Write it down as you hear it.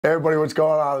Hey everybody, what's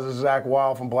going on? This is Zakk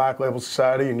Wylde from Black Label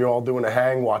Society, and you're all doing a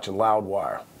hang watching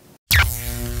Loudwire.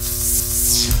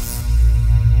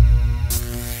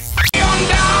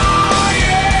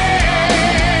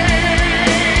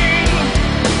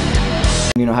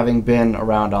 You know, having been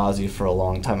around Ozzy for a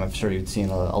long time, I'm sure you've seen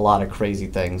a lot of crazy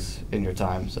things in your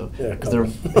time. So, Yeah,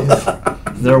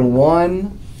 is there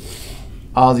one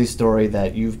Ozzy story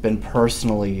that you've been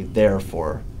personally there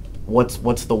for?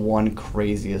 What's the one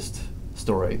craziest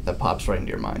story that pops right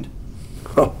into your mind?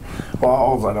 Well,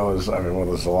 all I know is, well,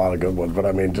 there's a lot of good ones, but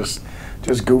I mean, just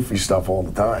goofy stuff all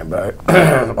the time. But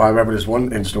well, I remember this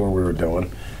one in-store we were doing.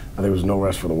 I think it was No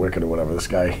Rest for the Wicked or whatever. This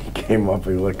guy came up,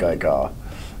 he looked like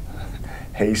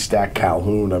Haystack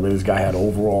Calhoun. I mean, this guy had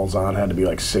overalls on, had to be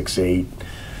like 6'8",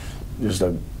 just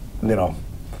a,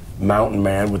 mountain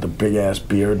man with a big-ass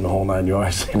beard and the whole 9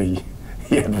 yards, and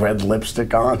he had red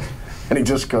lipstick on, and he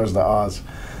just goes to Oz.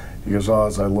 He goes,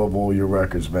 Oz, I love all your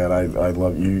records, man. I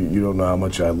love you. You don't know how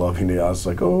much I love you. And I was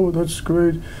like, oh, that's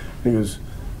great. And he goes,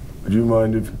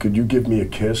 could you give me a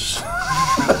kiss?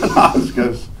 And Oz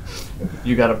goes,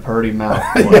 you got a purty mouth,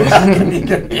 boy. Yeah, can you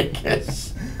give me a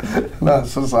kiss? No,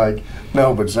 so it's like,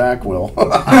 no, but Zakk will.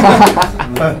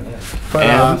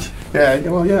 Yeah,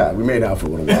 well, yeah, we made out for a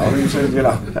little while. He said,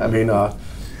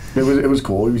 it was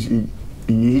cool.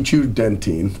 He chewed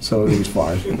Dentine, so it was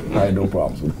fine. I had no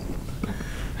problems with it.